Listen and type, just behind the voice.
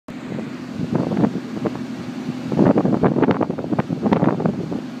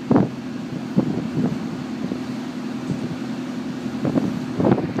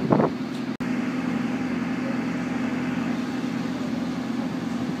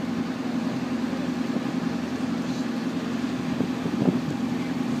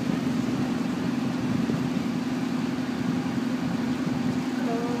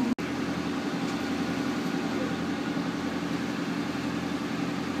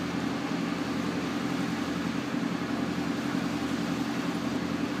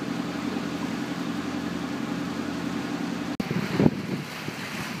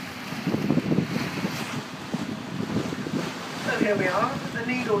here we are, the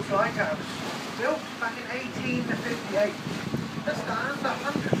Needles Lighthouse, built back in 1858. The stand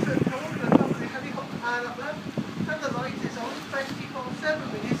 100 foot tall with a lovely helicopter pad up there, and the light is on 24/7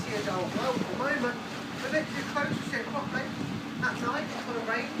 with this year's old glow at the moment. We're a bit too close to see it properly. At night it's got a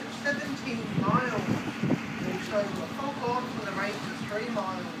range of 17 miles. Also a fog on with a range of 3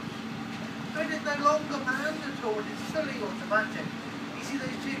 miles. So it is no longer manned at all, it's fully automatic. You see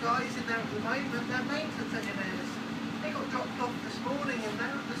those two guys in there at the moment, they're maintenance engineers. They got dropped off this morning and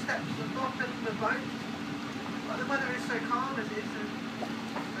they're at the steps of the bottom of the boat. But the weather is so calm as it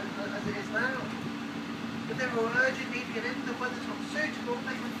is now. If they were urgently to get in, the weather's not suitable,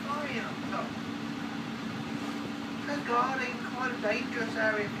 they can fly in up top. Coast Guarding quite a dangerous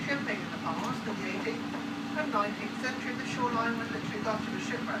area for shipping in the past, in the 18th and 19th century. The shoreline was literally dotted with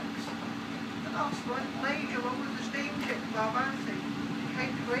shipwrecks. The last one, major one, was the steamship Barbassy. It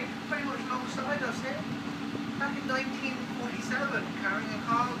came to grief pretty much alongside us here. Back in 1947, carrying a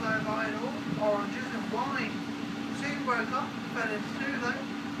cargo of iron ore, oranges and wine. Soon broke up, fell into two though.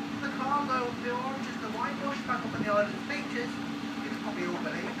 The cargo of the oranges and the wine washed back up on the island's beaches. You can probably all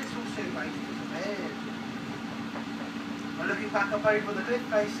believe this will soon basically disappeared. We're looking back up over the cliff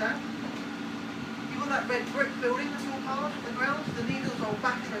face now. You've got that red brick building that's all part of the ground. The Needles old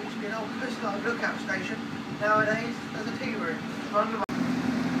battery used to be an old Coast Guard lookout station. Nowadays there's a tea room.